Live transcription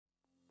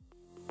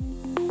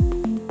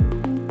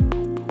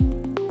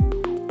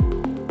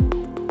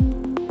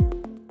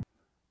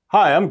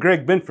Hi, I'm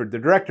Greg Binford, the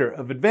Director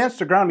of Advanced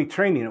Agronomy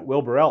Training at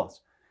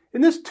Wilbur-Ellis. In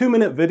this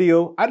 2-minute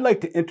video, I'd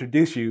like to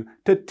introduce you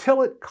to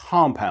TILL-IT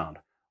Compound,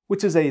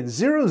 which is a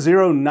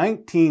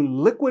 0019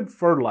 liquid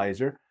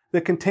fertilizer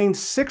that contains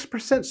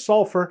 6%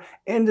 sulfur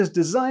and is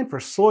designed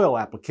for soil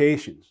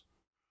applications.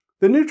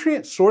 The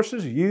nutrient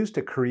sources used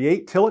to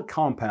create TILL-IT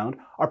Compound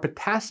are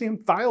potassium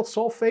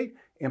thiosulfate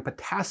and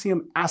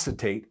potassium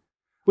acetate,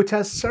 which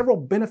has several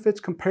benefits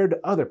compared to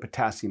other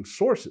potassium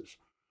sources.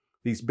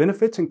 These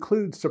benefits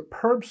include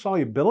superb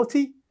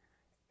solubility,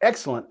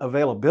 excellent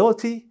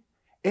availability,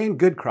 and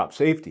good crop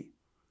safety.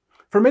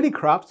 For many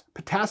crops,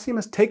 potassium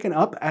is taken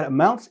up at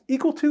amounts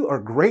equal to or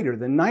greater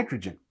than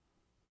nitrogen.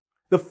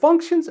 The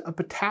functions of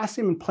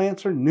potassium in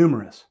plants are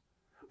numerous.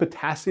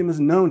 Potassium is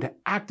known to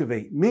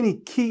activate many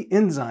key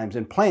enzymes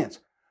in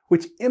plants,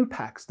 which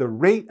impacts the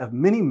rate of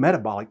many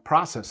metabolic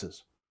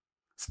processes.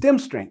 Stem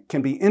strength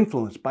can be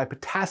influenced by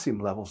potassium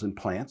levels in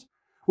plants,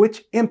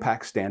 which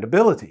impacts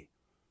standability.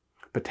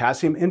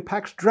 Potassium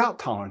impacts drought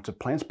tolerance of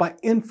plants by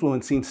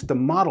influencing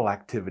stomatal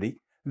activity,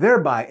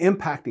 thereby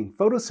impacting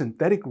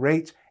photosynthetic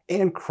rates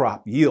and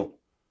crop yield.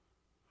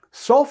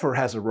 Sulfur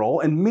has a role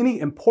in many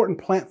important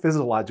plant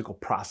physiological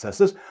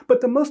processes,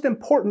 but the most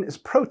important is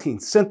protein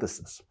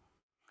synthesis.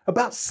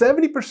 About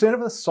 70% of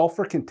the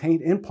sulfur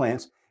contained in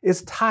plants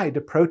is tied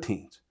to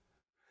proteins.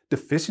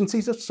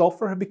 Deficiencies of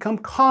sulfur have become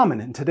common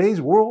in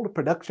today's world of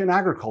production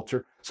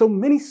agriculture, so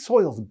many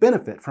soils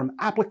benefit from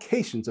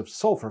applications of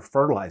sulfur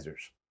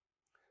fertilizers.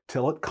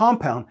 TILL-IT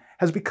Compound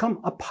has become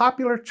a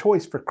popular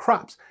choice for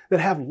crops that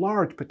have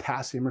large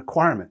potassium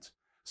requirements.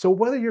 So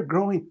whether you're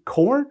growing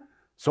corn,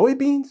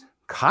 soybeans,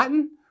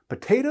 cotton,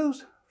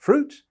 potatoes,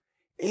 fruits,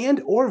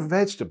 and/or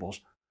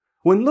vegetables,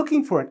 when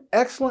looking for an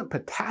excellent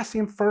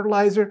potassium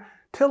fertilizer,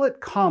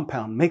 TILL-IT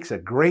Compound makes a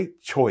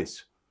great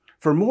choice.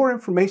 For more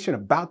information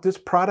about this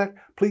product,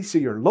 please see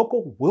your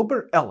local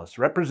Wilbur-Ellis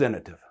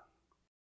representative.